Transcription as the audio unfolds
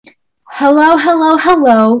Hello, hello,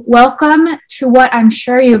 hello. Welcome to what I'm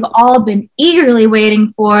sure you've all been eagerly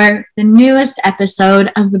waiting for, the newest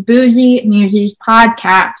episode of the Boozy Muses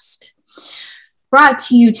podcast. Brought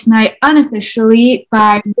to you tonight unofficially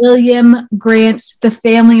by William Grant's The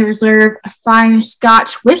Family Reserve Fine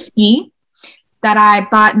Scotch Whiskey that I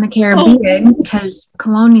bought in the Caribbean because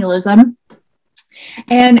colonialism.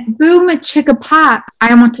 And Boom Chicka Pop,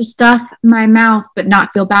 I want to stuff my mouth but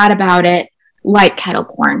not feel bad about it, like kettle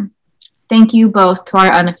corn. Thank you both to our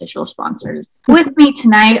unofficial sponsors. With me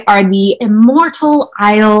tonight are the immortal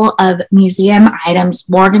idol of museum items,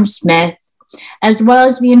 Morgan Smith, as well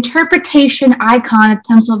as the interpretation icon of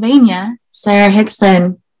Pennsylvania, Sarah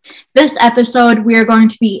Hickson. This episode, we are going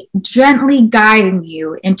to be gently guiding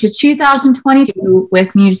you into 2022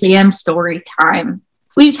 with Museum Storytime.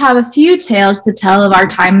 We each have a few tales to tell of our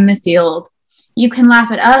time in the field. You can laugh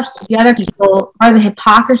at us, the other people, or the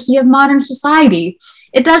hypocrisy of modern society.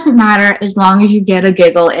 It doesn't matter as long as you get a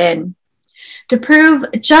giggle in. To prove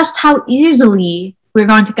just how easily we're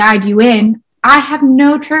going to guide you in, I have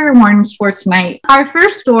no trigger warnings for tonight. Our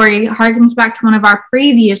first story harkens back to one of our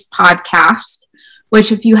previous podcasts,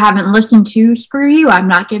 which if you haven't listened to, screw you, I'm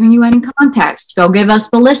not giving you any context. Go give us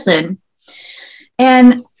the listen.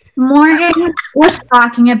 And Morgan was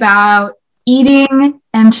talking about eating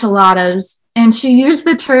enchiladas, and she used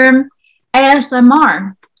the term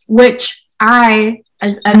ASMR, which I,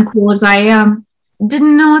 as uncool as I am,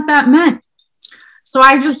 didn't know what that meant. So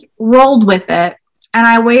I just rolled with it. And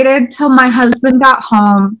I waited till my husband got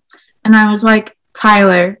home. And I was like,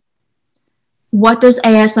 Tyler, what does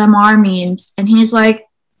ASMR mean? And he's like,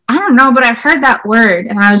 I don't know, but I've heard that word.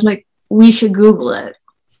 And I was like, we should Google it.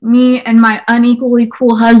 Me and my unequally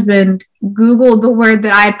cool husband Googled the word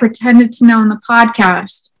that I pretended to know in the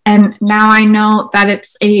podcast. And now I know that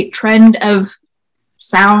it's a trend of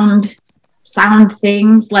sound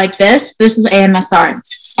things like this. This is AMSR.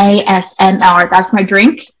 ASMR. That's my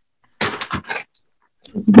drink.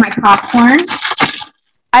 This is my popcorn.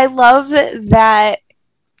 I love that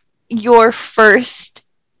your first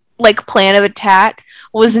plan of attack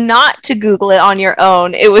was not to Google it on your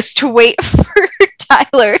own. It was to wait for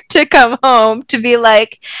Tyler to come home to be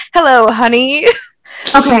like, hello, honey.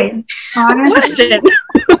 Okay. Honestly,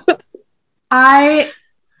 I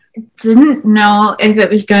didn't know if it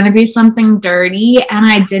was going to be something dirty, and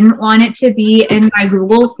I didn't want it to be in my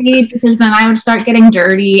Google feed because then I would start getting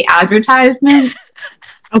dirty advertisements.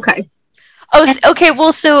 Okay. Oh, okay.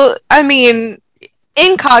 Well, so, I mean,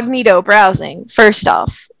 incognito browsing, first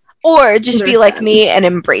off. Or just be like me and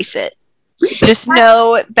embrace it. Just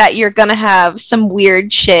know that you're going to have some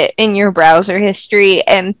weird shit in your browser history,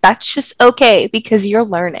 and that's just okay because you're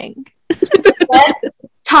learning. Let's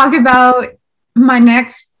talk about my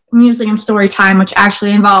next museum story time, which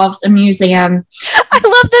actually involves a museum. I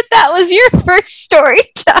love that was your first story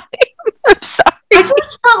time. I'm sorry. I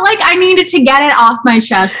just felt like I needed to get it off my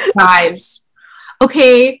chest, guys.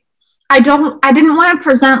 Okay, I didn't want to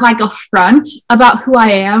present like a front about who I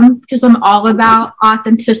am because I'm all about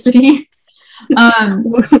authenticity.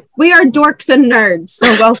 We are dorks and nerds, so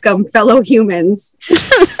welcome, fellow humans.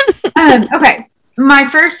 Okay. My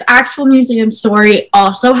first actual museum story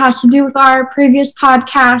also has to do with our previous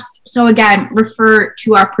podcast. So again, refer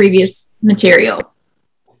to our previous material.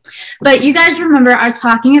 But you guys remember I was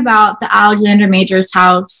talking about the Alexander Major's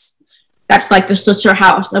house. That's like the sister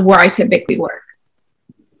house of where I typically work.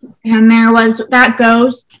 And there was that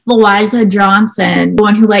ghost, Louisa Johnson, the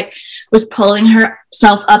one who was pulling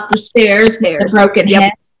herself up the stairs with a broken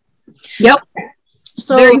hip. Yep.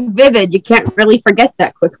 So very vivid. You can't really forget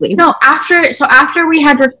that quickly. No, after we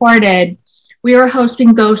had recorded, we were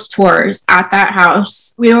hosting ghost tours at that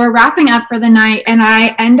house. We were wrapping up for the night, and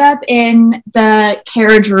I end up in the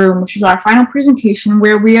carriage room, which is our final presentation,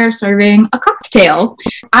 where we are serving a cocktail.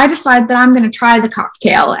 I decide that I'm going to try the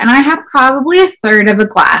cocktail, and I have probably a third of a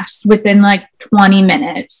glass within 20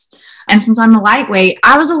 minutes. And since I'm a lightweight,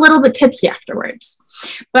 I was a little bit tipsy afterwards.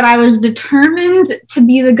 But I was determined to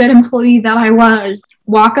be the good employee that I was.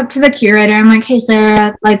 Walk up to the curator. I'm like, hey,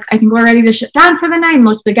 Sarah, I think we're ready to shut down for the night.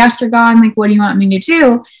 Most of the guests are gone. What do you want me to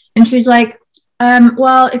do? And she's like,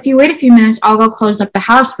 well, if you wait a few minutes, I'll go close up the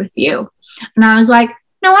house with you. And I was like,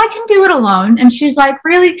 no, I can do it alone. And she's like,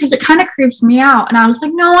 really? Because it kind of creeps me out. And I was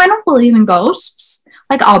like, no, I don't believe in ghosts.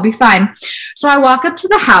 I'll be fine. So I walk up to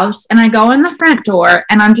the house and I go in the front door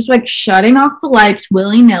and I'm just shutting off the lights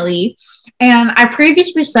willy-nilly. And I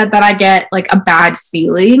previously said that I get a bad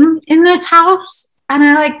feeling in this house, and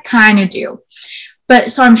I kind of do.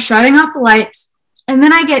 But so I'm shutting off the lights, and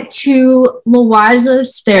then I get to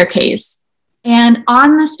Louisa's staircase, and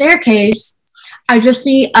on the staircase, I just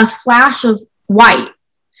see a flash of white.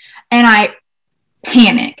 And I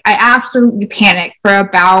panic. I absolutely panic for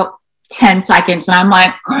about 10 seconds. And I'm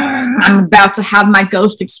like, I'm about to have my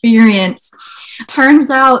ghost experience. Turns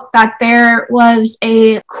out that there was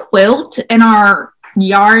a quilt in our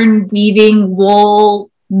yarn weaving wool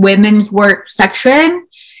women's work section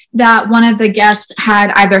that one of the guests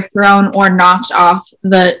had either thrown or knocked off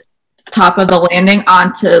the top of the landing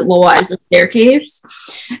onto Louisa's staircase.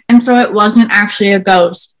 And so it wasn't actually a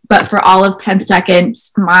ghost, but for all of 10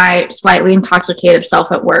 seconds, my slightly intoxicated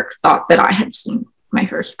self at work thought that I had seen my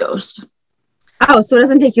first ghost. Oh, so it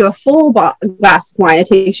doesn't take you a full glass of wine. It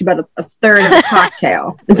takes you about a third of the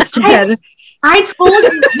cocktail instead. I told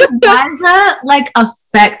you, Liza, like,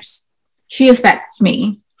 affects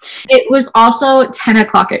me. It was also 10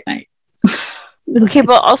 o'clock at night. Okay,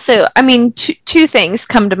 but also, I mean, two things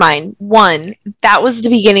come to mind. One, that was the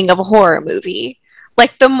beginning of a horror movie.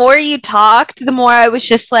 Like, the more you talked, the more I was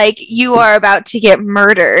just like, you are about to get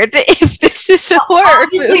murdered if this is a horror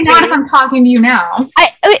movie. Obviously not if I'm talking to you now.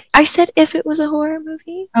 I said if it was a horror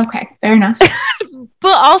movie. Okay, fair enough.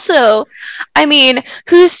 But also, I mean,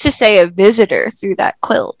 who's to say a visitor threw that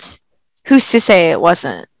quilt? Who's to say it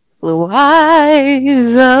wasn't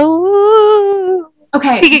Louisa?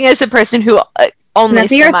 Okay. Speaking as a person who only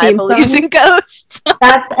believes in ghosts.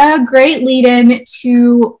 That's a great lead-in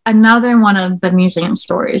to another one of the museum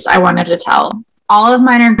stories I wanted to tell. All of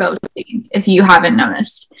mine are ghost-themed, if you haven't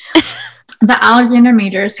noticed. The Alexander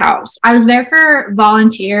Major's house. I was there for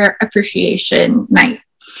volunteer appreciation night.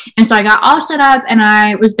 And so I got all set up, and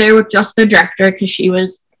I was there with just the director because she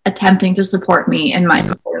was attempting to support me in my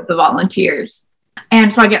support of the volunteers.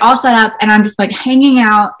 And so I get all set up, and I'm just like hanging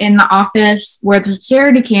out in the office where the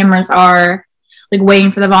security cameras are, like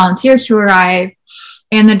waiting for the volunteers to arrive.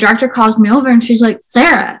 And the director calls me over, and she's like,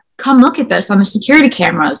 Sarah, come look at this on the security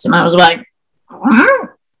cameras. And I was like,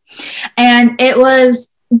 what? And it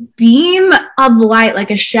was beam of light,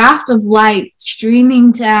 like a shaft of light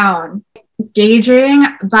streaming down. Gauging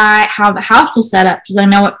by how the house was set up, because I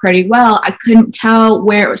know it pretty well, I couldn't tell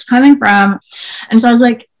where it was coming from. And so I was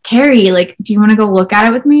like, Carrie, like, do you want to go look at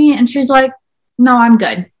it with me? And she's like, no, I'm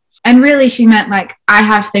good. And really, she meant, like, I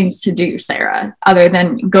have things to do, Sarah, other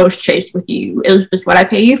than ghost chase with you. Is this what I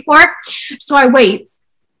pay you for? So I wait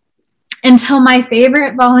until my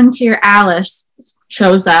favorite volunteer, Alice,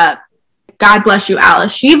 shows up. God bless you,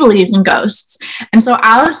 Alice. She believes in ghosts. And so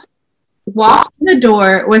Alice walks in the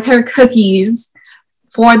door with her cookies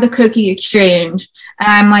for the cookie exchange. And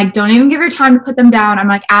I'm like, don't even give her time to put them down. I'm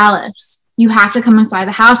like, Alice, you have to come inside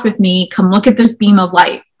the house with me. Come look at this beam of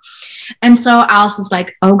light. And so Alice is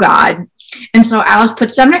like, oh God. And so Alice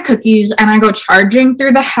puts down her cookies, and I go charging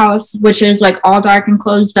through the house, which is like all dark and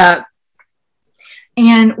closed up.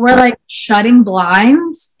 And we're like shutting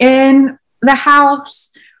blinds in the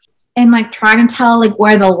house and like trying to tell like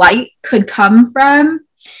where the light could come from.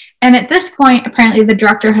 And at this point, apparently the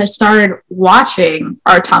director has started watching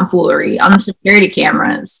our tomfoolery on the security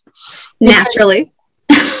cameras. Naturally.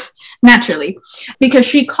 Naturally. Because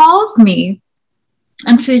she calls me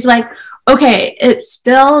and she's like, okay, it's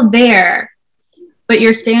still there, but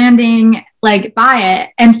you're standing like by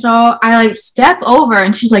it. And so I like step over,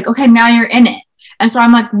 and she's like, okay, now you're in it. And so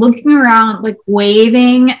I'm like looking around, like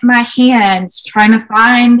waving my hands, trying to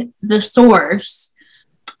find the source.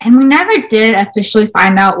 And we never did officially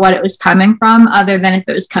find out what it was coming from, other than if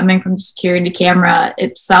it was coming from the security camera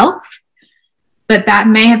itself. But that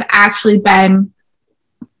may have actually been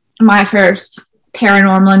my first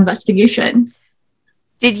paranormal investigation.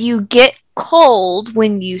 Did you get cold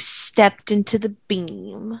when you stepped into the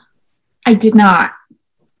beam? I did not.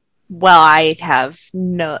 Well, I have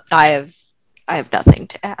nothing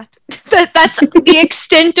to add. That's the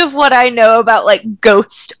extent of what I know about like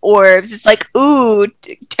ghost orbs. It's like, ooh,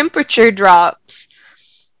 temperature drops.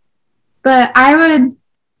 But I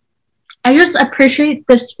just appreciate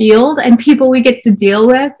this field and people we get to deal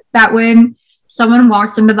with, that when someone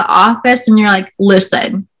walks into the office and you're like,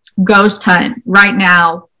 listen, ghost hunt right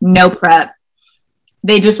now, no prep.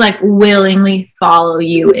 They just like willingly follow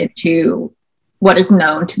you into what is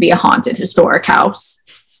known to be a haunted historic house.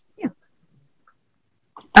 Yeah.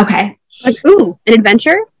 Okay. Like, ooh, an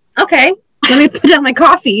adventure? Okay. Let me put down my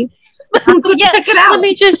coffee. Go check it out.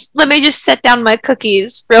 Let me just set down my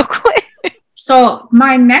cookies real quick. So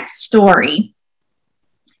my next story,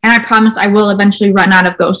 and I promise I will eventually run out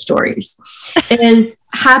of ghost stories,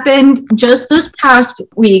 happened just this past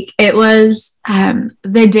week. It was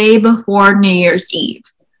the day before New Year's Eve.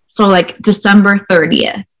 So like December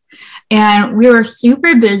 30th. And we were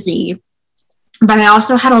super busy, but I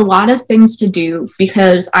also had a lot of things to do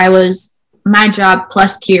because I was my job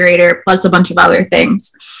plus curator plus a bunch of other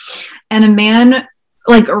things. And a man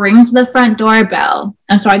like rings the front doorbell.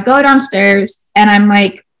 And so I go downstairs and I'm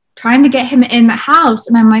like trying to get him in the house.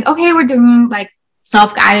 And I'm like, okay, we're doing like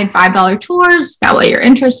self-guided $5 tours. That way you're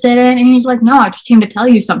interested in. And he's like, no, I just came to tell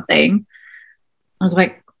you something. I was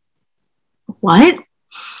like, what?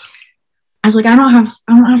 I was like, I don't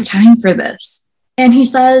have time for this. And he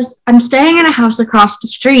says, I'm staying in a house across the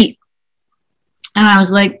street. And I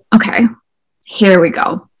was like, okay, here we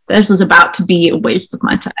go. This is about to be a waste of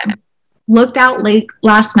my time. Looked out late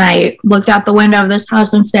last night, looked out the window of this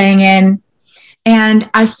house I'm staying in, and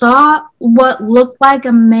I saw what looked like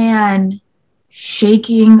a man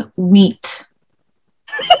shaking wheat.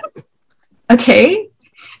 Okay?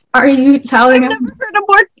 Are you telling us? I've never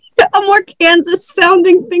heard a more Kansas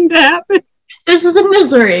sounding thing to happen. This is a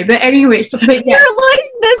misery, but anyway, so but yeah. You're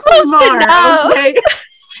like this far, okay?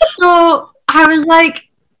 So I was like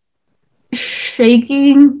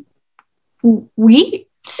shaking wheat.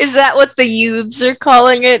 Is that what the youths are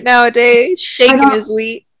calling it nowadays? Shaking his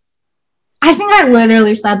wheat? I think I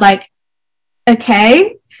literally said like,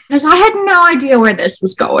 okay, because I had no idea where this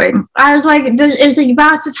was going. I was like, is he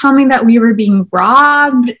about to tell me that we were being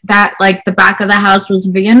robbed? That like the back of the house was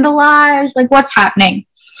vandalized? Like what's happening?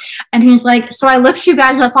 And he's like, so I looked you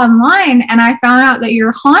guys up online and I found out that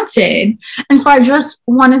you're haunted. And so I just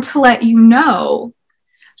wanted to let you know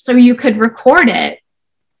so you could record it.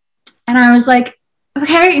 And I was like,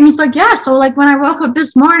 okay. And he's like, yeah. So like when I woke up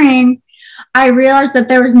this morning, I realized that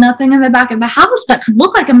there was nothing in the back of the house that could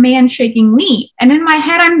look like a man shaking wheat. And in my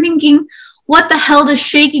head, I'm thinking, what the hell does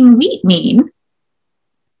shaking wheat mean?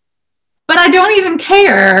 But I don't even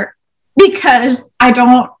care because I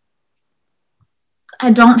don't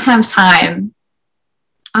have time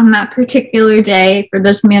on that particular day for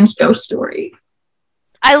this man's ghost story.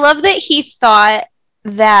 I love that he thought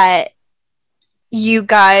that you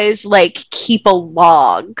guys like keep a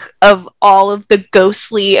log of all of the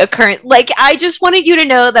ghostly occurrence. Like, I just wanted you to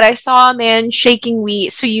know that I saw a man shaking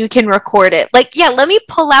wheat so you can record it. Like, yeah, let me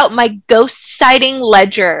pull out my ghost sighting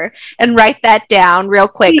ledger and write that down real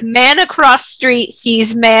quick. Man across street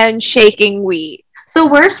sees man shaking wheat. The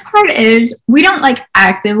worst part is we don't like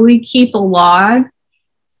actively keep a log,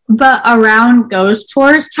 but around ghost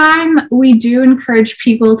tours time, we do encourage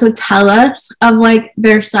people to tell us of like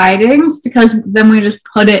their sightings because then we just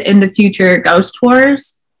put it into future ghost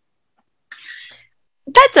tours.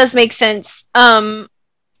 That does make sense.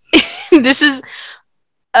 This is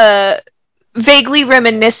vaguely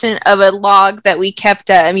reminiscent of a log that we kept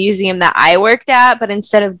at a museum that I worked at, but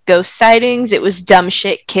instead of ghost sightings, it was dumb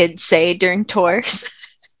shit kids say during tours.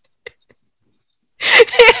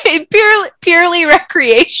 purely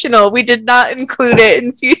recreational. We did not include it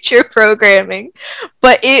in future programming,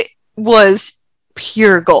 but it was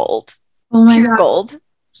pure gold. Oh my pure God. Gold.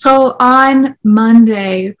 So on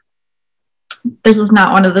Monday, this is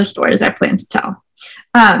not one of the stories I plan to tell.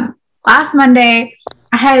 Last Monday,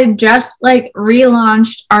 I had just like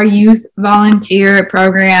relaunched our youth volunteer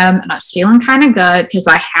program, and I was feeling kind of good because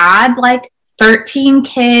I had like 13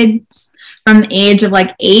 kids from the age of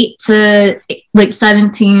like 8 to like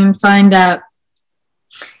 17 signed up,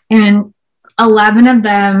 and 11 of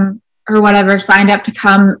them or whatever signed up to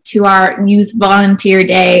come to our youth volunteer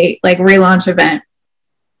day like relaunch event.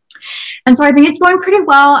 And so I think it's going pretty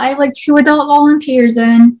well. I have like 2 adult volunteers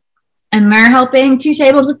in, and they're helping 2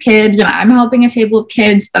 tables of kids, and I'm helping a table of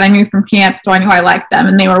kids that I knew from camp, so I knew I liked them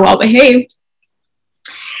and they were well behaved.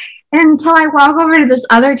 Until I walk over to this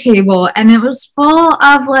other table, and it was full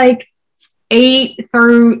of like 8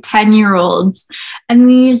 through 10-year-olds, and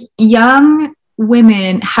these young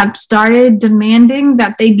women have started demanding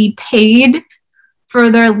that they be paid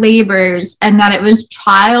for their labors and that it was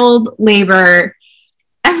child labor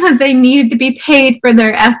and that they needed to be paid for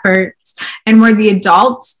their efforts, and were the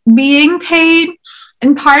adults being paid.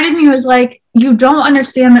 And part of me was like, you don't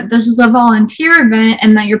understand that this is a volunteer event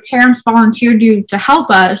and that your parents volunteered you to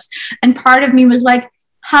help us. And part of me was like,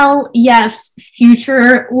 hell yes,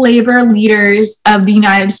 future labor leaders of the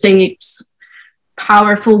United States,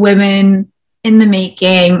 powerful women in the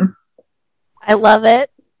making. I love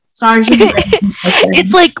it. Sorry,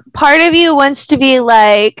 it's like part of you wants to be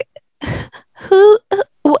like,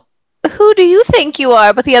 who do you think you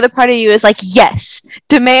are? But the other part of you is like, yes,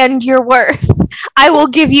 demand your worth. I will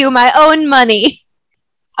give you my own money.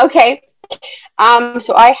 Okay.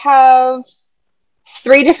 So I have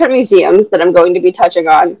 3 different museums that I'm going to be touching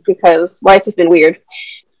on because life has been weird.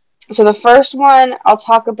 So the first one, I'll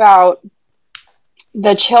talk about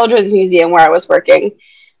the Children's Museum where I was working.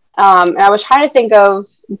 And I was trying to think of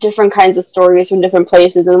different kinds of stories from different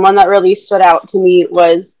places. And one that really stood out to me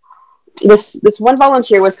was this one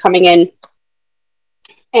volunteer was coming in,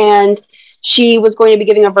 and she was going to be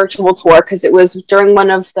giving a virtual tour because it was during one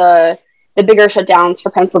of the bigger shutdowns for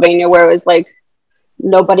Pennsylvania where it was like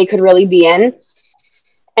nobody could really be in.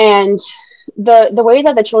 And the way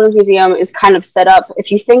that the Children's Museum is kind of set up,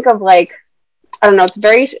 if you think of like, I don't know, it's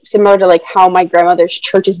very similar to like how my grandmother's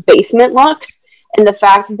church's basement looks, and the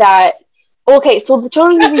fact that, okay, so the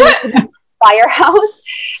Children's Museum used to be a firehouse,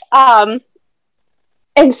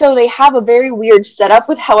 and so they have a very weird setup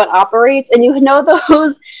with how it operates, and you know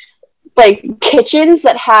those like kitchens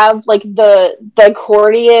that have like the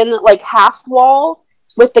accordion like half wall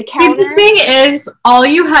with the counter. The thing is, all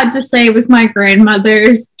you had to say was my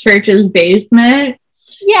grandmother's church's basement.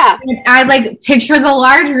 Yeah. And I like picture the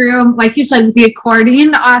large room, like you said, with the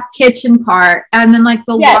accordioned off kitchen part, and then like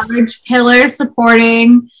the large pillars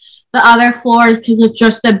supporting the other floors because it's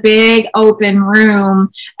just a big open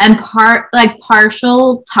room, and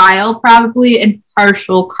partial tile probably and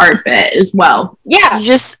partial carpet as well. Yeah.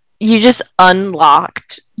 You just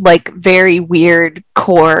unlocked like very weird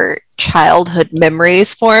core childhood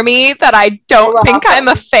memories for me that I don't think I'm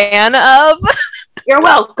a fan of. You're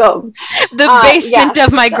welcome. The basement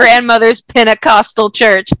of my grandmother's Pentecostal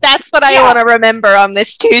church. That's what I want to remember on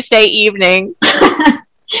this Tuesday evening.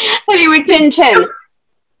 Anyway, chin.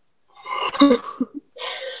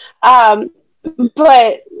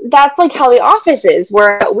 But that's like how the office is.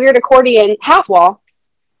 We're a weird accordion half wall.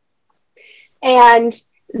 And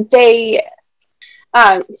they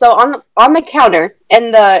so on the counter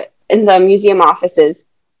in the museum offices,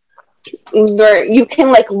 where you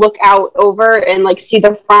can like look out over and like see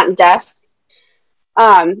the front desk,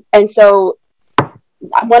 and so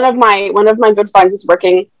one of my good friends is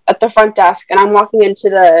working at the front desk, and I'm walking into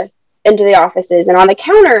the offices, and on the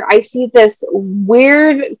counter I see this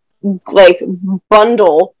weird like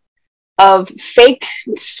bundle of fake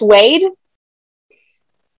suede,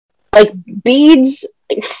 like beads,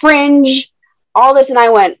 like fringe, all this, and I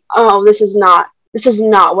went, oh, this is not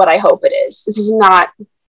what I hope it is. This is not.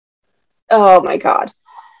 Oh my God.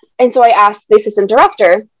 And so I asked the assistant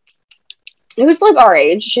director, who's like our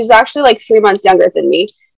age. She's actually like 3 months younger than me.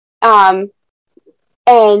 And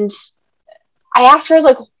I asked her,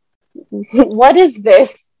 like, what is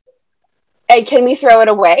this? And can we throw it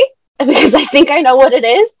away? Because I think I know what it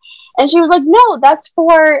is. And she was like, no, that's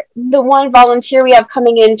for the one volunteer we have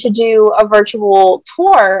coming in to do a virtual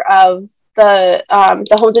tour of the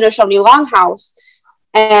Home de Notre Longhouse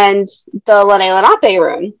and the L'Année Lenape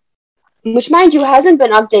room, which, mind you, hasn't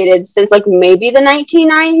been updated since like maybe the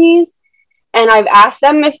 1990s. And I've asked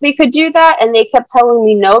them if we could do that, and they kept telling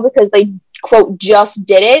me no because they, quote, just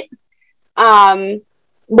did it.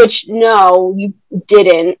 Which, no, you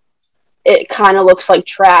didn't. It kind of looks like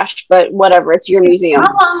trash, but whatever. It's your museum.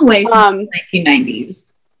 A long way from the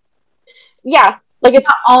 1990s. Yeah, like it's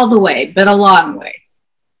not all the way, but a long way.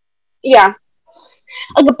 Yeah,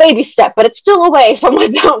 like a baby step, but it's still away from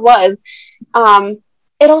what that was.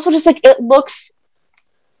 It also just like it looks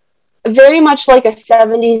very much like a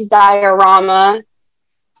 70s diorama,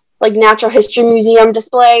 like natural history museum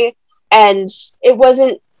display, and it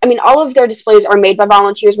wasn't. I mean, all of their displays are made by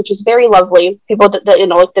volunteers, which is very lovely. People that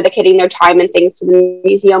like dedicating their time and things to the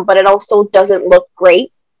museum, but it also doesn't look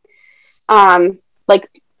great. Like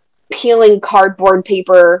peeling cardboard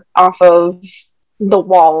paper off of the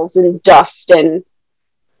walls and dust and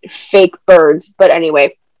fake birds. But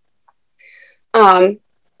anyway, and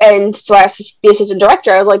so I asked the assistant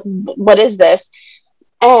director, I was like, what is this?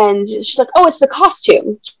 And she's like, oh, it's the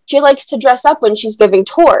costume. She likes to dress up when she's giving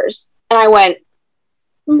tours. And I went,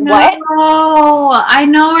 what? No, I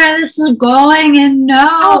know where this is going, and no.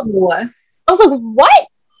 I was like, what?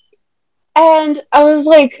 And I was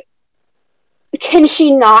like, can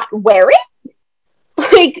she not wear it?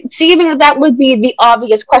 Like, seeing that would be the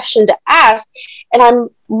obvious question to ask. And I'm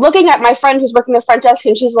looking at my friend who's working the front desk,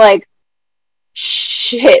 and she's like,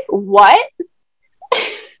 shit, what?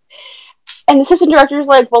 And the assistant director's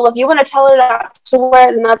like, well, if you want to tell her not to wear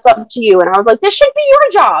it, then that's up to you. And I was like, this should be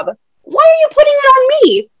your job. Why are you putting it on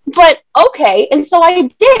me? But okay. And so I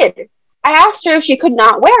did. I asked her if she could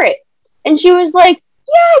not wear it. And she was like,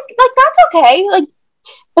 yeah, like, that's okay. Like,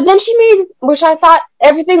 but then she made, which I thought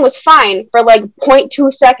everything was fine for like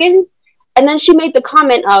 0.2 seconds. And then she made the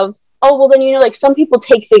comment of, oh, well, then, like some people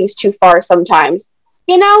take things too far sometimes,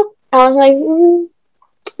 I was like,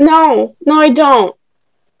 no, I don't.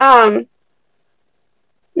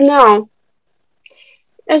 No.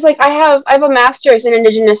 I was like, I have a master's in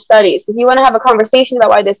Indigenous Studies. If you want to have a conversation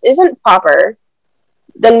about why this isn't proper,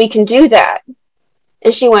 then we can do that.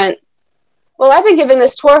 And she went, well, I've been giving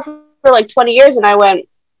this tour for like 20 years. And I went,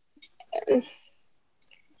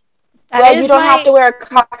 well, you don't have to wear a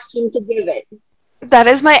costume to give it. That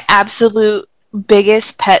is my absolute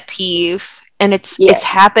biggest pet peeve, and it's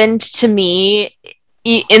happened to me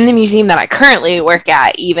in the museum that I currently work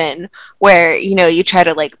at, even, where, you know, you try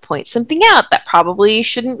to like point something out that probably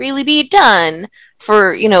shouldn't really be done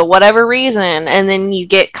for, you know, whatever reason, and then you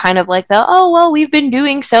get kind of like the, oh well, we've been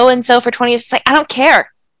doing so and so for 20 years. It's like, I don't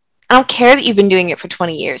care that you've been doing it for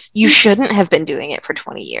 20 years. You shouldn't have been doing it for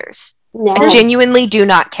 20 years. No. I genuinely do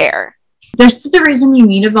not care. This is the reason you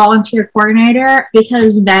need a volunteer coordinator,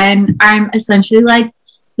 because then I'm essentially like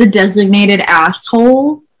the designated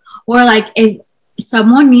asshole. Or like if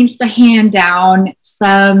someone needs to hand down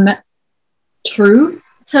some truth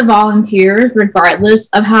to volunteers, regardless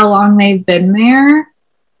of how long they've been there,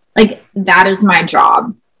 like that is my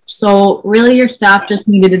job. So really your staff just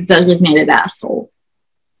needed a designated asshole.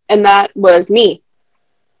 And that was me.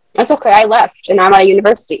 That's okay, I left and I'm at a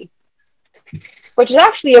university. Which is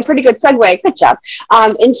actually a pretty good segue, good job,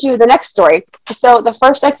 into the next story. So the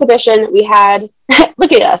first exhibition we had,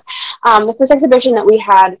 look at us, the first exhibition that we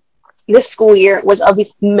had this school year was of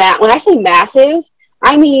these, when I say massive,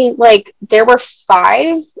 I mean like there were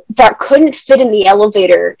 5 that couldn't fit in the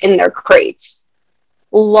elevator in their crates.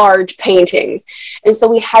 Large paintings. And so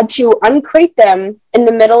we had to uncrate them in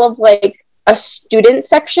the middle of like a student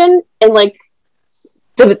section in like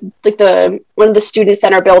the one of the student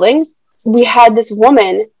center buildings. We had this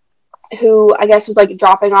woman who I guess was like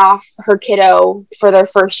dropping off her kiddo for their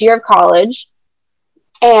first year of college.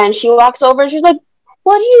 And she walks over and she's like,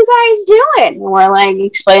 what are you guys doing? And we're like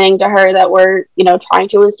explaining to her that we're, you know, trying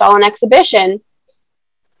to install an exhibition.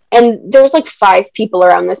 And there's like 5 people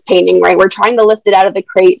around this painting, right? We're trying to lift it out of the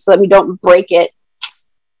crate so that we don't break it.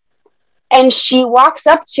 And she walks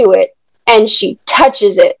up to it and she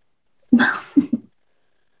touches it.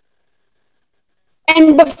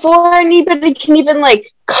 And before anybody can even,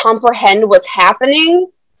 like, comprehend what's happening,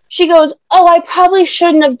 she goes, oh, I probably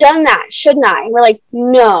shouldn't have done that, shouldn't I? And we're like,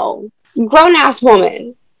 no. Grown-ass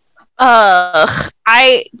woman.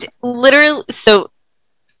 I literally, so,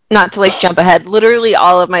 not to, like, jump ahead, literally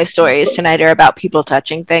all of my stories tonight are about people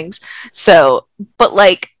touching things. So, but,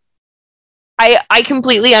 like, I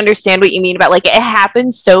completely understand what you mean about, like, it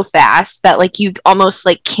happens so fast that, like, you almost,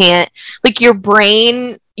 like, can't, like,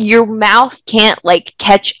 your mouth can't like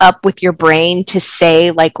catch up with your brain to say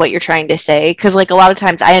like what you're trying to say, because like a lot of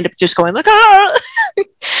times I end up just going like ah!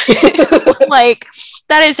 Like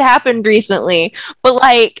that has happened recently, but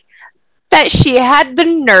like that she had the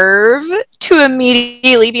nerve to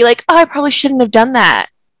immediately be like, oh, I probably shouldn't have done that.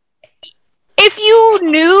 If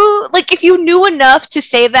you knew enough to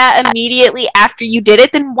say that immediately after you did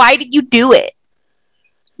it, then why did you do it?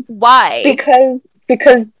 Why? Because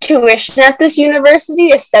tuition at this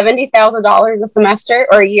university is $70,000 a semester,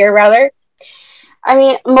 or a year rather. I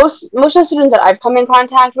mean, most of the students that I've come in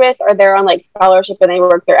contact with are there on like scholarship and they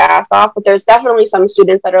work their ass off. But there's definitely some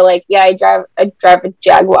students that are like, yeah, I drive a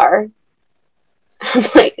Jaguar. I'm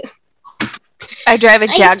like, I drive a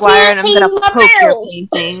Jaguar and I'm gonna poke your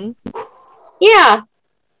painting. Yeah,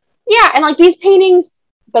 and like these paintings,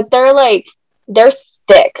 but they're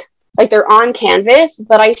thick. Like, they're on canvas,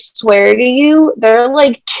 but I swear to you, they're,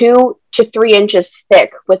 like, 2 to 3 inches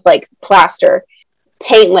thick with, like, plaster,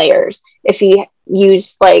 paint layers, if you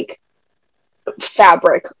use, like,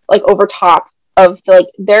 fabric, like, over top of, the, like,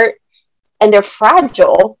 they're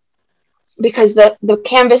fragile, because the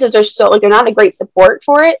canvases are so, like, they're not a great support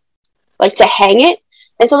for it, like, to hang it,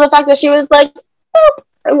 and so the fact that she was like, boop,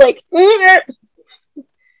 or, like, you're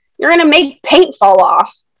gonna make paint fall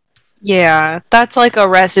off. Yeah, that's like a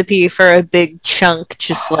recipe for a big chunk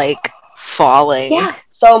just like falling. Yeah.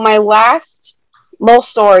 So my last little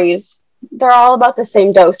stories, they're all about the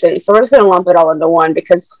same docent. So we're just gonna lump it all into one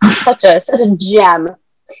because it's such a gem.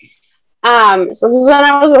 So this is when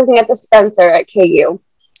I was working at the Spencer at KU.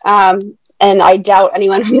 And I doubt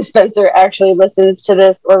anyone from the Spencer actually listens to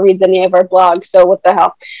this or reads any of our blogs. So what the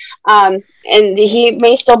hell? And he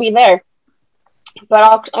may still be there,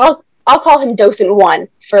 but I'll call him Docent 1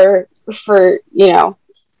 for you know.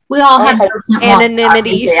 We all have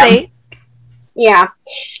anonymity sake. Yeah.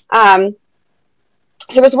 There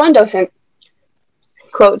was one docent,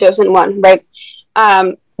 quote, Docent 1, right?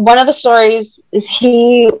 One of the stories is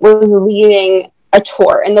he was leading a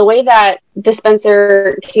tour, and the way that the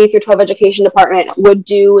Spencer K-12 education department would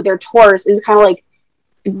do their tours is kind of like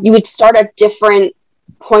you would start at different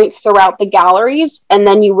points throughout the galleries, and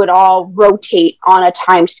then you would all rotate on a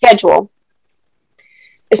time schedule,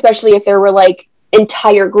 especially if there were like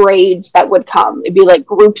entire grades that would come. It'd be like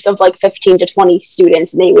groups of like 15 to 20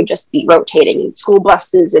 students, and they would just be rotating in school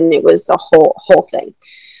buses, and it was a whole thing.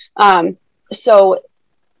 So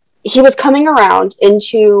he was coming around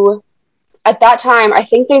into at that time, I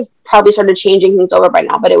think they've probably started changing things over by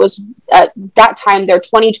now, but it was at that time their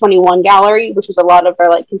 2021 gallery, which was a lot of their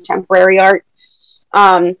like contemporary art.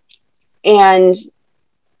 And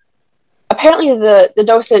apparently the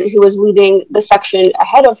docent who was leading the section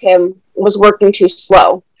ahead of him was working too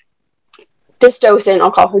slow. This docent,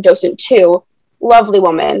 I'll call her docent 2, lovely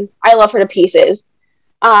woman. I love her to pieces.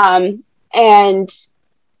 And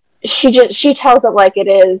she tells it like it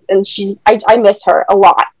is, and I miss her a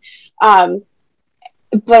lot.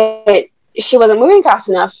 But she wasn't moving fast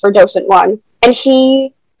enough for docent 1, and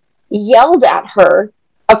he yelled at her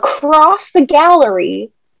across the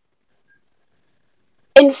gallery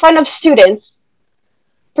in front of students,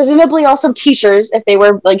 presumably also teachers if they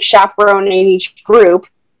were like chaperoning each group.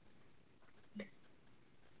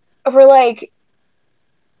 We're like,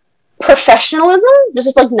 professionalism does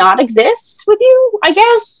just like not exist with you, I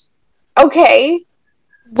guess. Okay.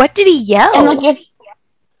 What did he yell? And like,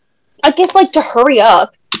 I guess like to hurry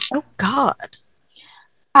up. Oh God.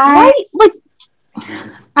 Right? Like,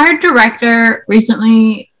 our director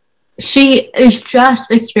recently, she is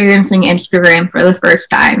just experiencing Instagram for the first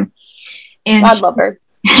time, and I love her.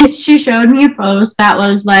 She showed me a post that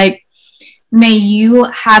was like, "May you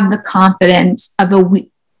have the confidence of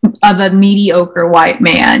a mediocre white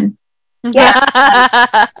man."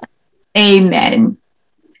 Yeah. Amen.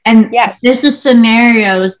 And yes. This is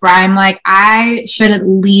scenarios where I'm like, I should at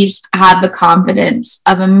least have the confidence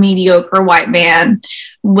of a mediocre white man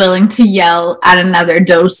willing to yell at another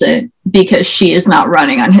docent because she is not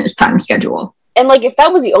running on his time schedule. And like, if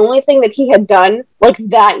that was the only thing that he had done like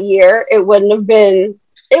that year, it wouldn't have been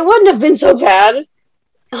so bad.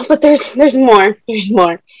 Oh, but there's more. There's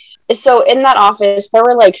more. So in that office, there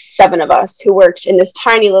were like 7 of us who worked in this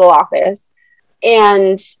tiny little office.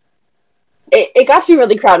 And it got to be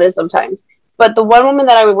really crowded sometimes. But the one woman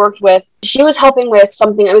that I worked with, she was helping with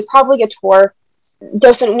something. It was probably a tour.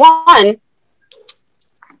 Docent 1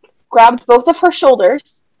 grabbed both of her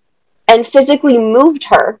shoulders and physically moved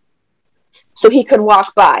her so he could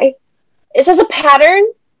walk by. Is this a pattern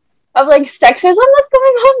of like sexism that's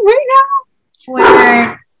going on right now?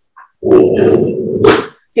 Where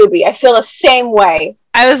Scooby, I feel the same way.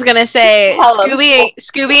 I was gonna say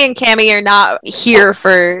Scooby and Cammy are not here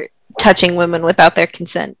for touching women without their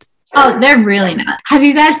consent. Oh, they're really not. Have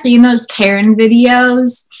you guys seen those Karen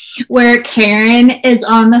videos where Karen is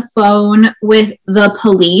on the phone with the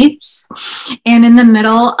police, and in the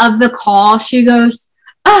middle of the call she goes,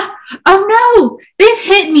 oh no, they've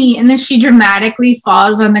hit me, and then she dramatically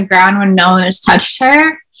falls on the ground when no one has touched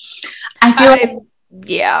her? I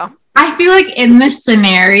feel like in this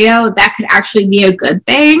scenario, that could actually be a good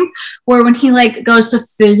thing, where when he like goes to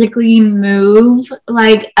physically move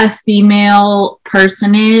like a female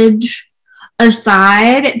personage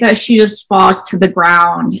aside, that she just falls to the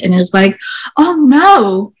ground and is like, oh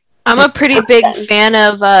no. I'm a pretty big fan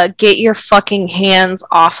of get your fucking hands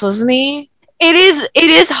off of me. It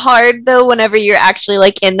is hard though whenever you're actually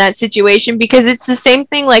like in that situation, because it's the same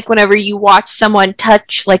thing like whenever you watch someone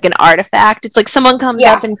touch like an artifact. It's like someone comes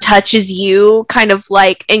up and touches you kind of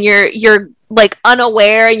like, and you're like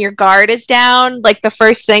unaware and your guard is down. Like the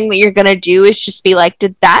first thing that you're gonna do is just be like,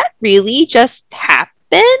 did that really just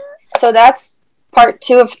happen? So that's part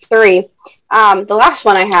 2 of 3. The last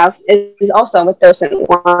one I have is also with docent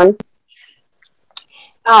 1.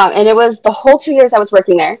 And it was the whole 2 years I was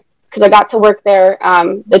working there. Because I got to work there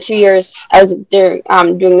the 2 years I was there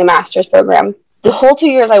doing the master's program. The whole 2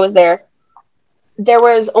 years I was there, there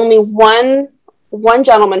was only one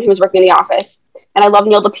gentleman who was working in the office. And I love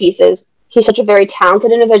Neil to pieces. He's such a very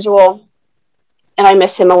talented individual. And I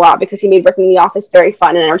miss him a lot because he made working in the office very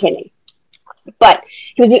fun and entertaining. But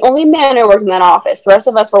he was the only man who worked in that office. The rest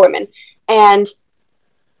of us were women. And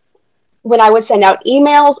when I would send out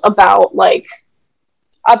emails about, like,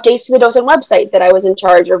 updates to the docent website that I was in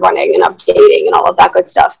charge of running and updating and all of that good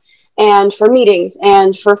stuff, and for meetings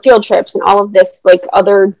and for field trips and all of this like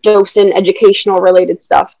other docent educational related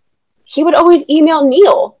stuff, he would always email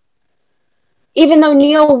Neil, even though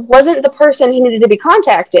Neil wasn't the person he needed to be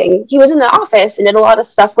contacting. He was in the office and did a lot of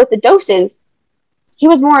stuff with the docents. He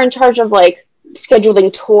was more in charge of like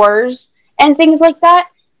scheduling tours and things like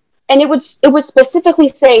that, and it would specifically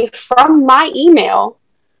say from my email,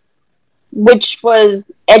 which was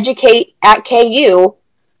educate@KU,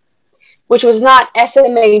 which was not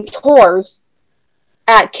SMA tours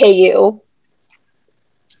at KU.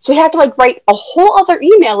 So we had to like write a whole other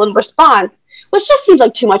email in response, which just seems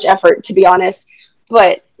like too much effort, to be honest.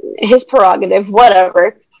 But his prerogative,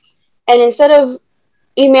 whatever. And instead of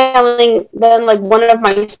emailing then like one of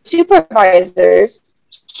my supervisors,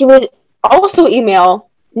 he would also email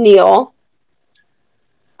Neil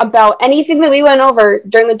about anything that we went over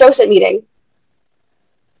during the docent meeting,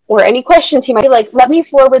 or any questions he might be like, let me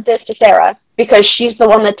forward this to Sarah, because she's the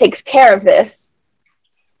one that takes care of this.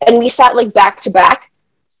 And we sat like back to back.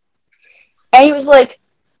 And he was like,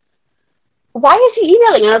 why is he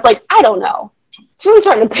emailing? And I was like, I don't know. It's really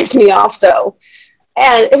starting to piss me off, though.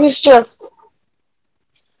 And it was just,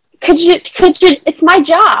 could you, it's my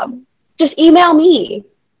job. Just email me.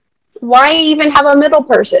 Why even have a middle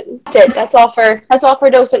person? That's it. That's all for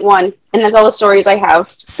docent 1. And that's all the stories I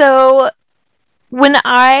have. So when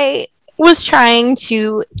I was trying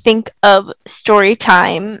to think of story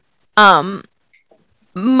time,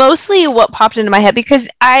 mostly what popped into my head, because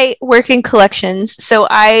I work in collections, so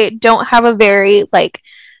I don't have a very like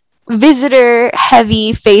visitor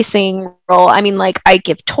heavy facing role. I mean, like, I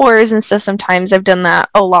give tours and stuff sometimes. I've done that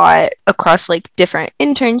a lot across like different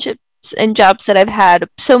internships and jobs that I've had.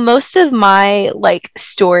 So most of my like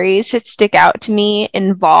stories that stick out to me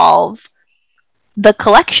involve the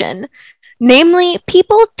collection, namely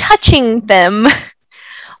people touching them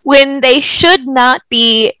when they should not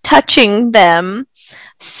be touching them.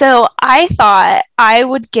 So I thought I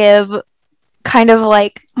would give kind of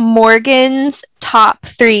like Morgan's top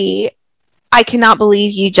 3 I cannot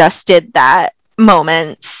believe you just did that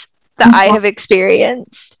moments that I have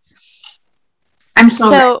experienced. I'm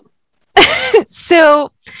so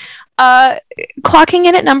clocking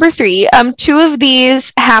in at number 3, 2 of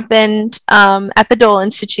these happened at the Dole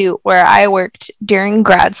Institute, where I worked during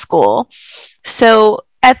grad school. So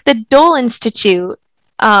at the Dole Institute,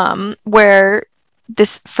 where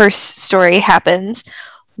this first story happens,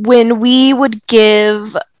 when we would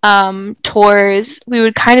give tours, we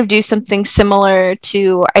would kind of do something similar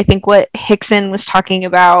to, I think, what Hickson was talking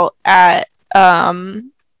about at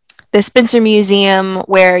the Spencer Museum,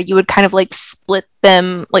 where you would kind of like split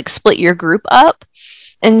your group up.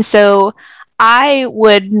 And so I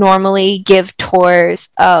would normally give tours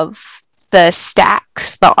of the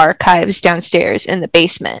stacks, the archives downstairs in the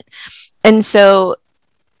basement. And so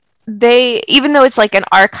even though it's like an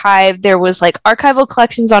archive, there was like archival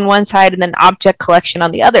collections on one side and then object collection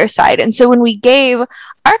on the other side. And so when we gave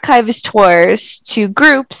archivist tours to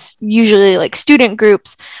groups, usually like student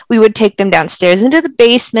groups, we would take them downstairs into the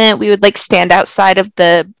basement. We would like stand outside of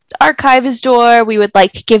the archivist door. We would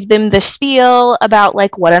like give them the spiel about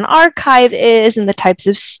like what an archive is and the types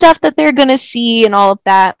of stuff that they're going to see and all of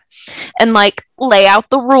that, and like lay out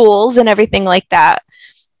the rules and everything like that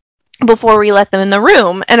before we let them in the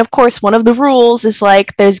room. And of course, one of the rules is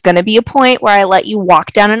like, there's going to be a point where I let you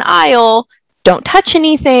walk down an aisle, don't touch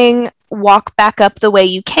anything, walk back up the way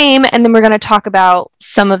you came, and then we're going to talk about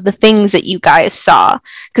some of the things that you guys saw,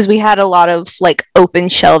 because we had a lot of like open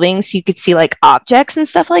shelving so you could see like objects and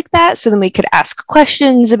stuff like that, so then we could ask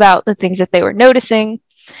questions about the things that they were noticing.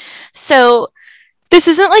 So this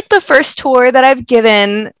isn't like the first tour that I've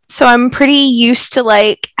given, so I'm pretty used to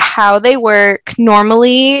like how they work.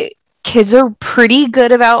 Normally kids are pretty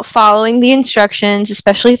good about following the instructions,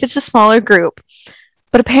 especially if it's a smaller group.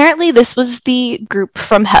 But apparently this was the group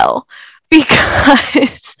from hell,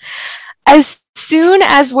 because as soon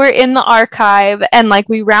as we're in the archive and like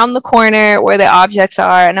we round the corner where the objects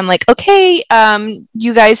are, and I'm like, okay,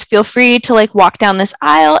 you guys feel free to like walk down this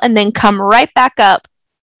aisle and then come right back up,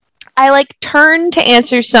 I like turn to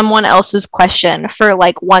answer someone else's question for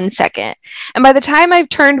like 1 second. And by the time I've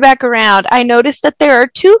turned back around, I noticed that there are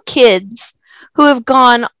 2 kids who have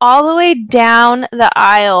gone all the way down the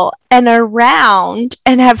aisle and around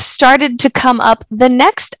and have started to come up the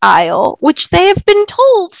next aisle, which they have been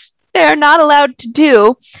told they're not allowed to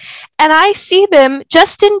do. And I see them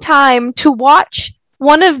just in time to watch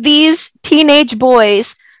one of these teenage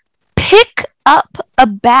boys pick up a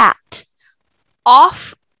bat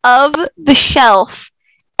off of the shelf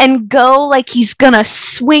and go like he's gonna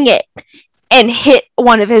swing it and hit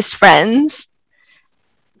one of his friends.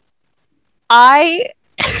 I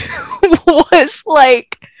was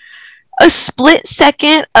like a split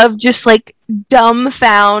second of just like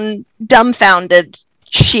dumbfounded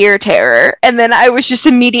sheer terror, and then I was just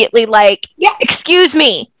immediately like, yeah, excuse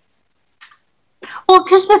me. Well,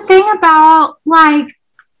 because the thing about like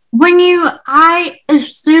I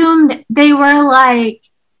assumed they were like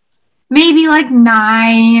maybe like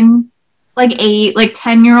 9, like 8, like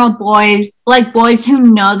 10-year-old boys, like boys who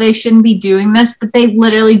know they shouldn't be doing this, but they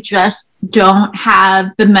literally just don't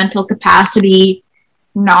have the mental capacity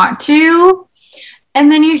not to.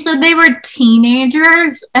 And then you said they were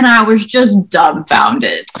teenagers, and I was just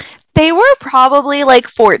dumbfounded. They were probably like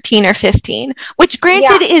 14 or 15, which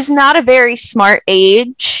granted is not a very smart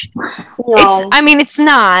age. No. It's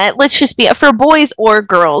not. Let's just be for boys or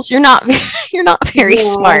girls. You're not very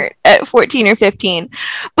smart at 14 or 15.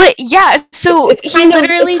 But yeah, so it's kind of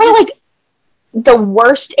like the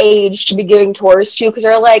worst age to be giving tours to, because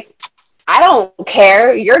they're like, I don't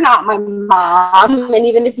care. You're not my mom. And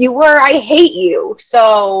even if you were, I hate you.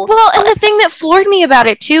 So. Well, and the thing that floored me about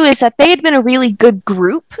it, too, is that they had been a really good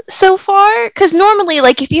group so far. Because normally,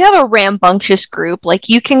 like, if you have a rambunctious group, like,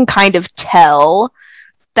 you can kind of tell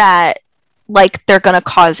that, like, they're going to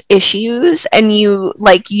cause issues. And you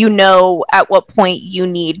know at what point you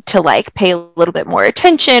need to, like, pay a little bit more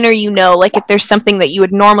attention. Or like, if there's something that you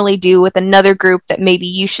would normally do with another group that maybe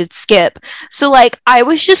you should skip. So, like, I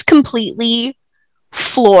was just completely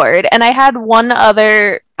floored. And I had one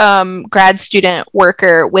other grad student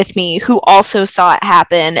worker with me who also saw it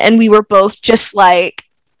happen, and we were both just like,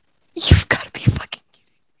 you've got to be fucking kidding.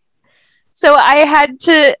 So I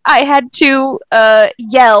had to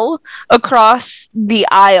yell across the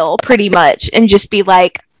aisle pretty much and just be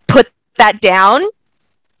like, put that down,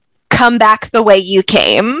 come back the way you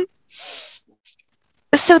came.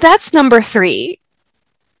 So that's number 3.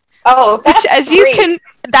 Oh,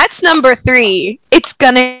 that's number 3. It's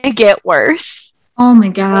gonna get worse. Oh my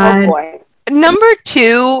god. Oh boy. Number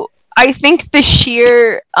 2, I think the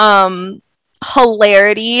sheer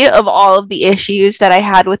hilarity of all of the issues that I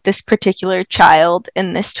had with this particular child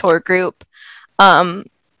in this tour group. I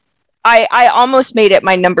almost made it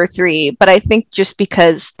my number 3, but I think just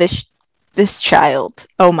because this child,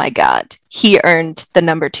 oh my god, he earned the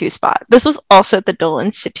number 2 spot. This was also at the Dole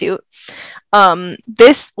Institute.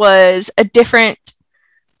 This was a different,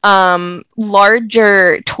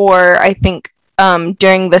 larger tour, I think,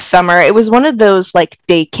 during the summer. It was one of those, like,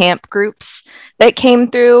 day camp groups that came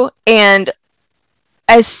through, and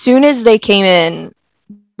as soon as they came in,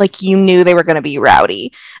 like, you knew they were going to be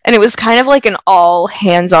rowdy. And it was kind of like an all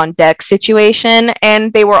hands on deck situation,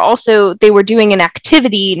 and they were doing an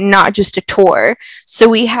activity, not just a tour. So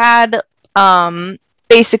we had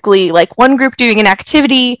basically, like, one group doing an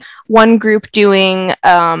activity, one group doing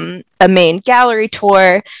a main gallery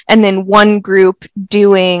tour, and then one group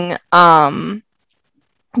doing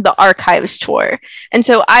the archives tour. And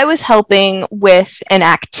so I was helping with an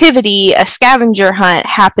activity, a scavenger hunt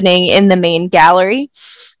happening in the main gallery.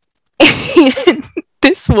 And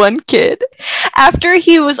this one kid, after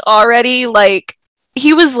he was already, like,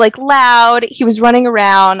 he was, like, loud, he was running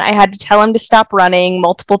around, I had to tell him to stop running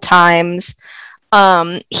multiple times.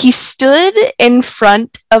 He stood in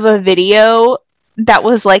front of a video that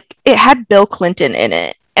was, like, it had Bill Clinton in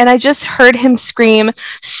it. And I just heard him scream,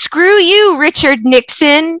 "Screw you, Richard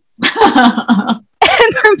Nixon!" And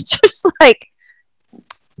I'm just like,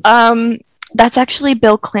 that's actually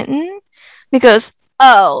Bill Clinton? And he goes,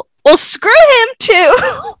 "Oh, well, screw him too."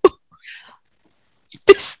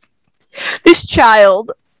 This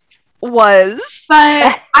child was.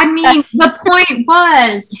 But, I mean,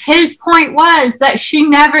 his point was that she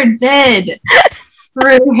never did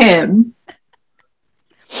screw him.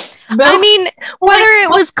 I mean, whether it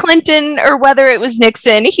was Clinton or whether it was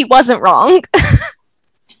Nixon, he wasn't wrong.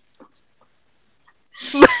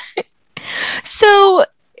 So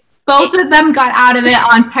both of them got out of it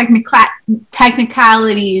on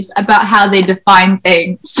technicalities about how they define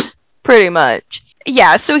things. Pretty much.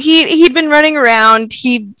 Yeah, so he'd been running around.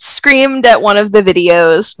 He screamed at one of the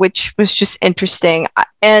videos, which was just interesting.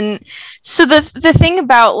 And so the thing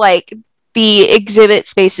about, like, the exhibit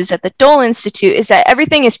spaces at the Dole Institute is that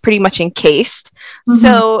everything is pretty much encased. Mm-hmm.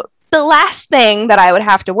 So the last thing that I would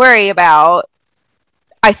have to worry about,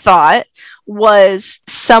 I thought, was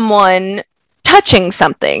someone touching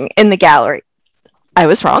something in the gallery. I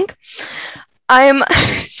was wrong. I'm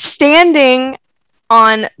standing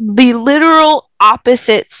on the literal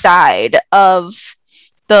opposite side of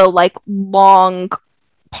the, like, long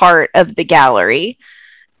part of the gallery,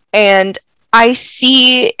 and I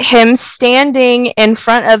see him standing in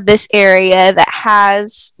front of this area that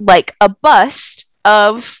has, like, a bust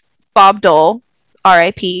of Bob Dole,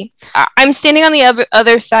 R.I.P. I'm standing on the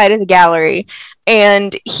other side of the gallery,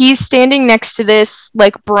 and he's standing next to this,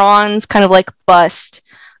 like, bronze kind of, like, bust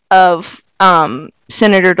of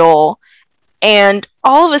Senator Dole, and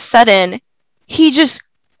all of a sudden, he just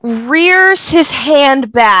rears his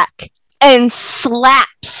hand back and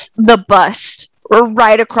slaps the bust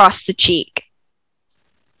right across the cheek.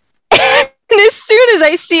 And as soon as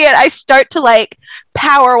I see it, I start to, like,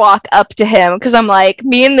 power walk up to him, because I'm like,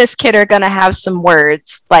 me and this kid are gonna have some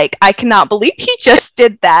words. Like, I cannot believe he just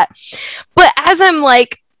did that. But as I'm,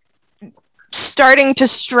 like, starting to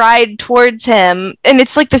stride towards him, and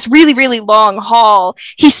it's like this really, really long hall,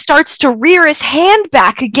 he starts to rear his hand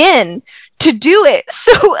back again to do it.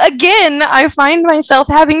 So again, I find myself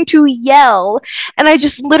having to yell, and I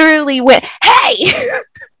just literally went, "Hey!"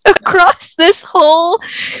 across this whole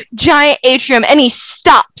giant atrium, and he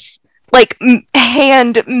stops, like,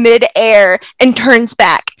 hand mid-air, and turns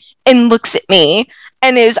back and looks at me,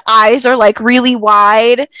 and his eyes are like really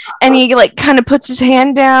wide, and he like kind of puts his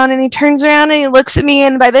hand down, and he turns around and he looks at me,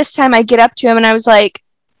 and by this time I get up to him and I was like,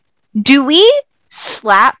 "Do we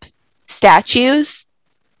slap statues?"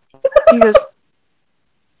 He goes,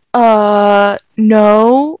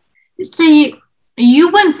 no. See, you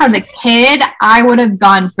went for the kid. I would have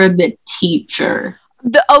gone for the teacher.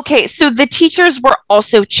 Okay, so the teachers were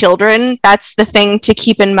also children. That's the thing to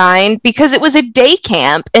keep in mind, because it was a day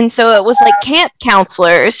camp, and so it was like camp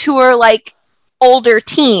counselors who were like older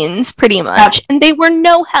teens, pretty much, and they were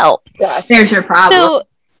no help. Gosh. There's your problem. So,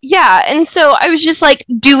 yeah, and so I was just like,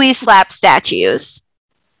 "Do we slap statues?"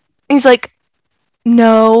 And he's like,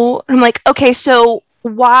 "No." I'm like, "Okay, so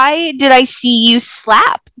why did I see you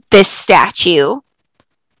slap this statue?"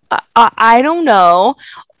 I don't know.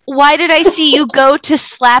 "Why did I see you go to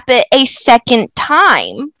slap it a second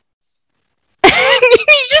time?"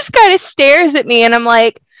 He just kind of stares at me, and I'm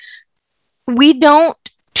like, "We don't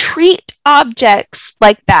treat objects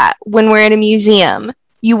like that when we're in a museum.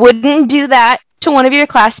 You wouldn't do that to one of your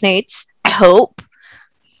classmates, I hope.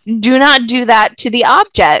 Do not do that to the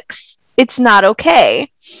objects. It's not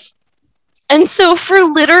okay." And so for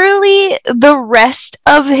literally the rest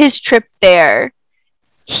of his trip there,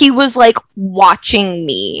 he was like watching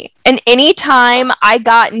me. And anytime I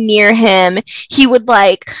got near him, he would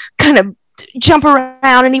like kind of jump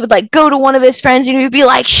around, and he would like go to one of his friends, and he would be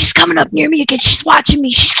like, "She's coming up near me again. She's watching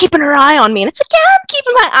me. She's keeping her eye on me." And it's like, "Yeah, I'm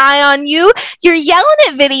keeping my eye on you. You're yelling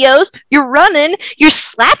at videos. You're running. You're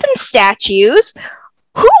slapping statues.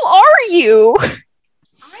 Who are you?"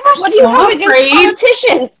 What do you have against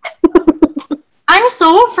politicians? I'm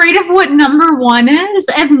so afraid of what number 1 is,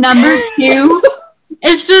 and number 2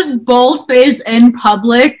 is just bold-faced in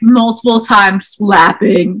public multiple times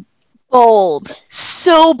slapping. Bold.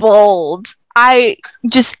 So bold.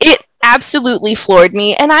 It absolutely floored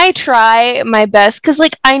me. And I try my best, because,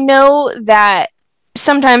 like, I know that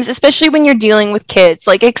sometimes, especially when you're dealing with kids,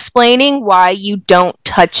 like, explaining why you don't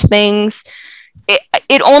touch things,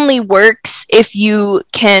 it only works if you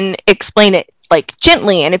can explain it, like,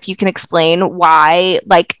 gently, and if you can explain why,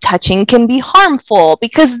 like, touching can be harmful,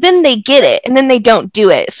 because then they get it, and then they don't do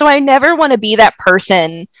it. So I never want to be that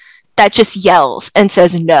person that just yells and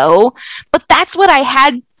says no, but that's what I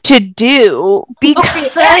had to do,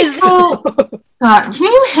 because... God, can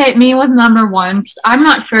you hit me with number 1? Because I'm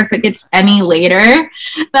not sure if it gets any later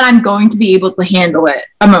that I'm going to be able to handle it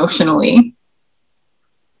emotionally.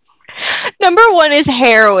 Number 1 is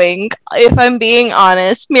harrowing, if I'm being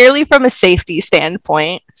honest, merely from a safety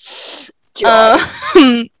standpoint.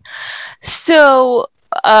 So,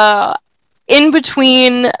 in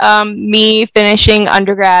between me finishing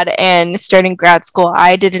undergrad and starting grad school,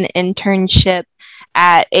 I did an internship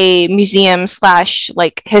at a museum /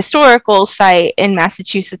 like historical site in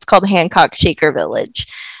Massachusetts called Hancock Shaker Village.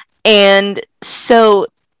 And so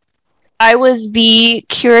I was the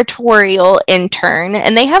curatorial intern,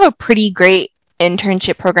 and they have a pretty great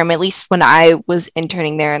internship program, at least when I was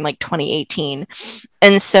interning there in like 2018.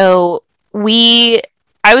 And so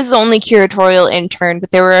I was the only curatorial intern,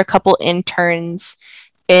 but there were a couple interns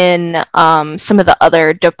in some of the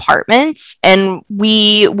other departments, and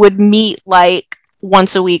we would meet like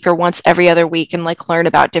once a week or once every other week and like learn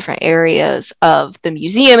about different areas of the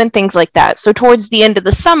museum and things like that. So towards the end of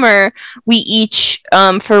the summer, we each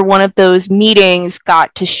for one of those meetings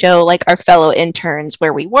got to show like our fellow interns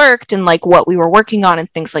where we worked and like what we were working on and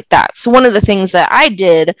things like that. So one of the things that I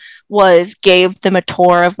did was gave them a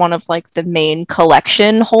tour of one of like the main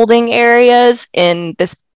collection holding areas in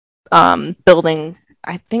this building.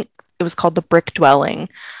 I think it was called the Brick Dwelling.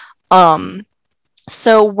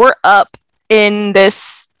 So we're up in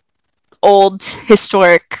this old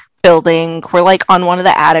historic building. We're like on one of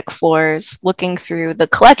the attic floors looking through the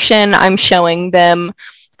collection. I'm showing them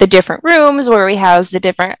the different rooms where we house the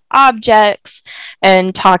different objects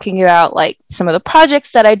and talking about like some of the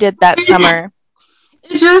projects that I did that summer.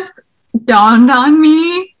 It just dawned on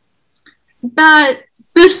me that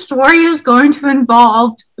this story is going to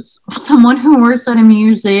involve someone who works at a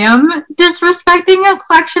museum disrespecting a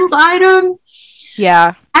collections item.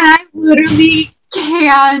 Yeah. And I literally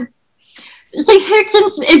can't. See,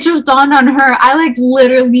 since it just dawned on her, I like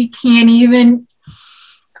literally can't even.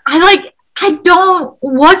 I don't.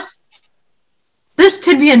 this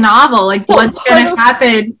could be a novel. Like, so what's going to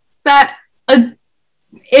happen? That an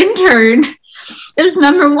intern is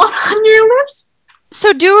number one on your list.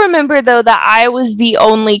 So do remember, though, that I was the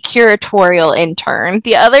only curatorial intern.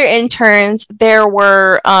 The other interns, there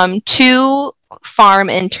were 2 farm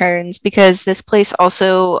interns, because this place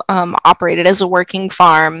also operated as a working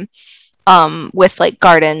farm with like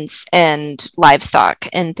gardens and livestock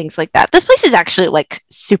and things like that. This place is actually like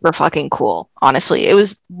super fucking cool, honestly. It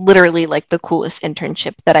was literally like the coolest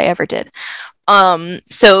internship that I ever did.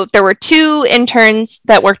 So there were 2 interns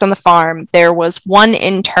that worked on the farm. There was 1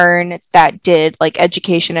 intern that did like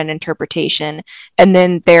education and interpretation. And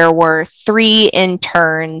then there were 3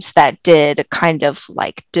 interns that did kind of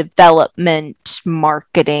like development,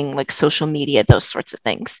 marketing, like social media, those sorts of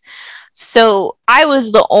things. So I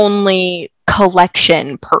was the only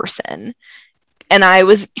collection person. And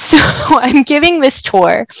I'm giving this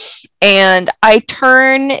tour, and I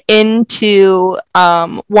turn into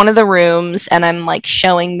one of the rooms, and I'm like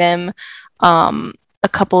showing them a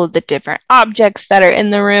couple of the different objects that are in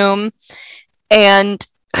the room. And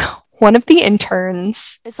one of the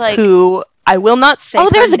interns is like, who I will not say, oh,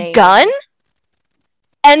 there's a gun,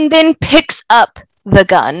 and then picks up the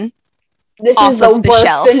gun. This is the worst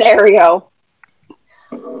shelf. Scenario.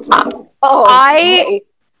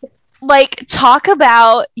 Like, talk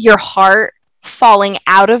about your heart falling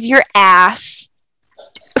out of your ass,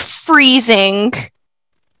 freezing,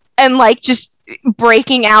 and like just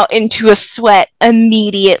breaking out into a sweat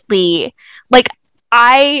immediately. Like,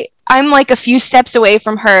 I'm like a few steps away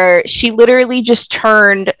from her. She literally just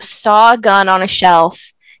turned, saw a gun on a shelf,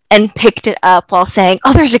 and picked it up while saying,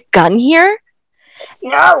 "Oh, there's a gun here?"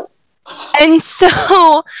 No. And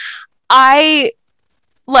so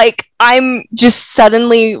I'm just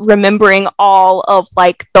suddenly remembering all of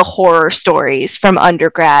like the horror stories from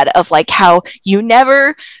undergrad of like how you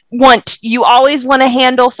always want to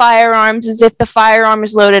handle firearms as if the firearm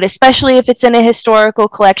is loaded, especially if it's in a historical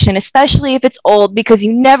collection, especially if it's old, because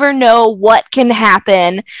you never know what can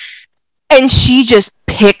happen. And she just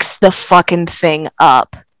picks the fucking thing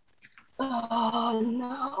up. Oh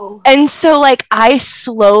no. And so like I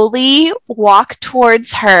slowly walk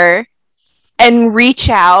towards her and reach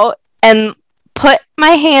out and put my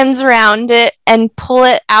hands around it and pull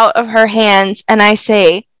it out of her hands, and I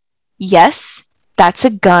say, "Yes, that's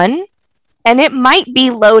a gun, and it might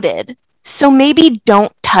be loaded, so maybe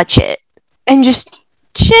don't touch it." And just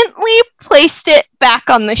gently placed it back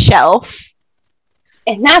on the shelf.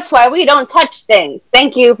 And that's why we don't touch things.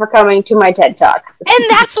 Thank you for coming to my TED Talk. And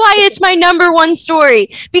that's why it's my number 1 story.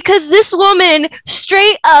 Because this woman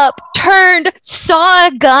straight up turned, saw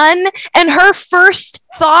a gun, and her first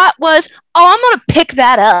thought was, "Oh, I'm going to pick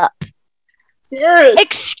that up." Yes.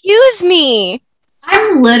 Excuse me.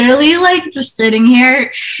 I'm literally like just sitting here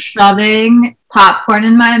shoving popcorn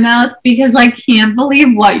in my mouth because I can't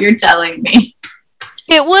believe what you're telling me.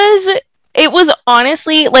 It was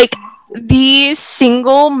honestly like the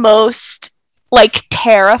single most like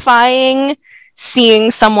terrifying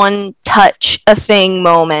seeing someone touch a thing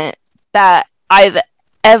moment that I've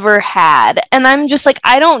ever had. And I'm just like,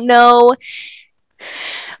 I don't know.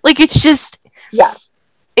 Like, it's just, yeah.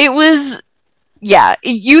 It was, yeah,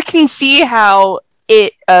 you can see how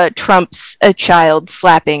it trumps a child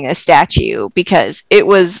slapping a statue, because it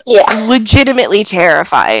was legitimately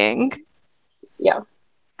terrifying. Yeah.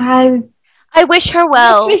 I wish her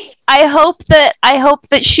well. I hope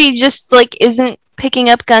that she just like isn't picking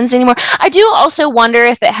up guns anymore. I do also wonder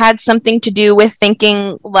if it had something to do with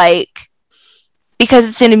thinking like, because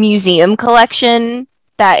it's in a museum collection,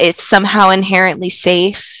 that it's somehow inherently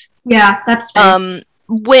safe. Yeah, that's fair.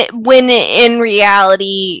 When in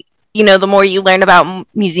reality, you know, the more you learn about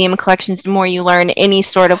museum collections, the more you learn any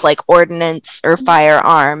sort of like ordnance or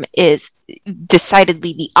firearm is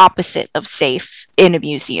decidedly the opposite of safe in a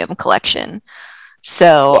museum collection.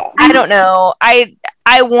 So I don't know. I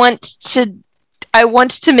want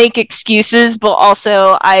to make excuses, but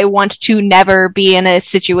also I want to never be in a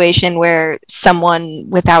situation where someone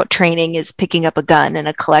without training is picking up a gun in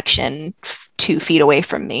a collection 2 feet away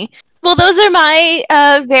from me. Well, those are my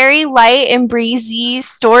very light and breezy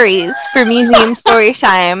stories for Museum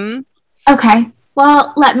Storytime. Okay.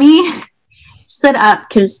 Well, let me sit up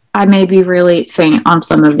because I may be really faint on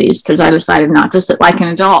some of these because I decided not to sit like an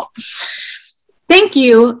adult. Thank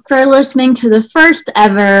you for listening to the first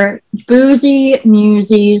ever Boozy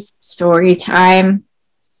Musies Storytime.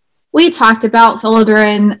 We talked about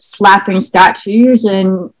children slapping statues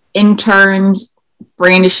and interns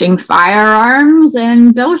brandishing firearms,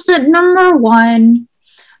 and docent number 1,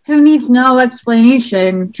 who needs no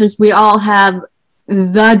explanation because we all have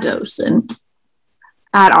the docent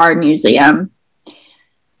at our museum.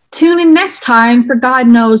 Tune in next time for God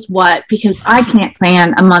knows what, because I can't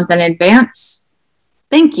plan a month in advance.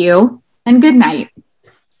 Thank you, and good night.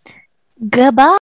 Goodbye.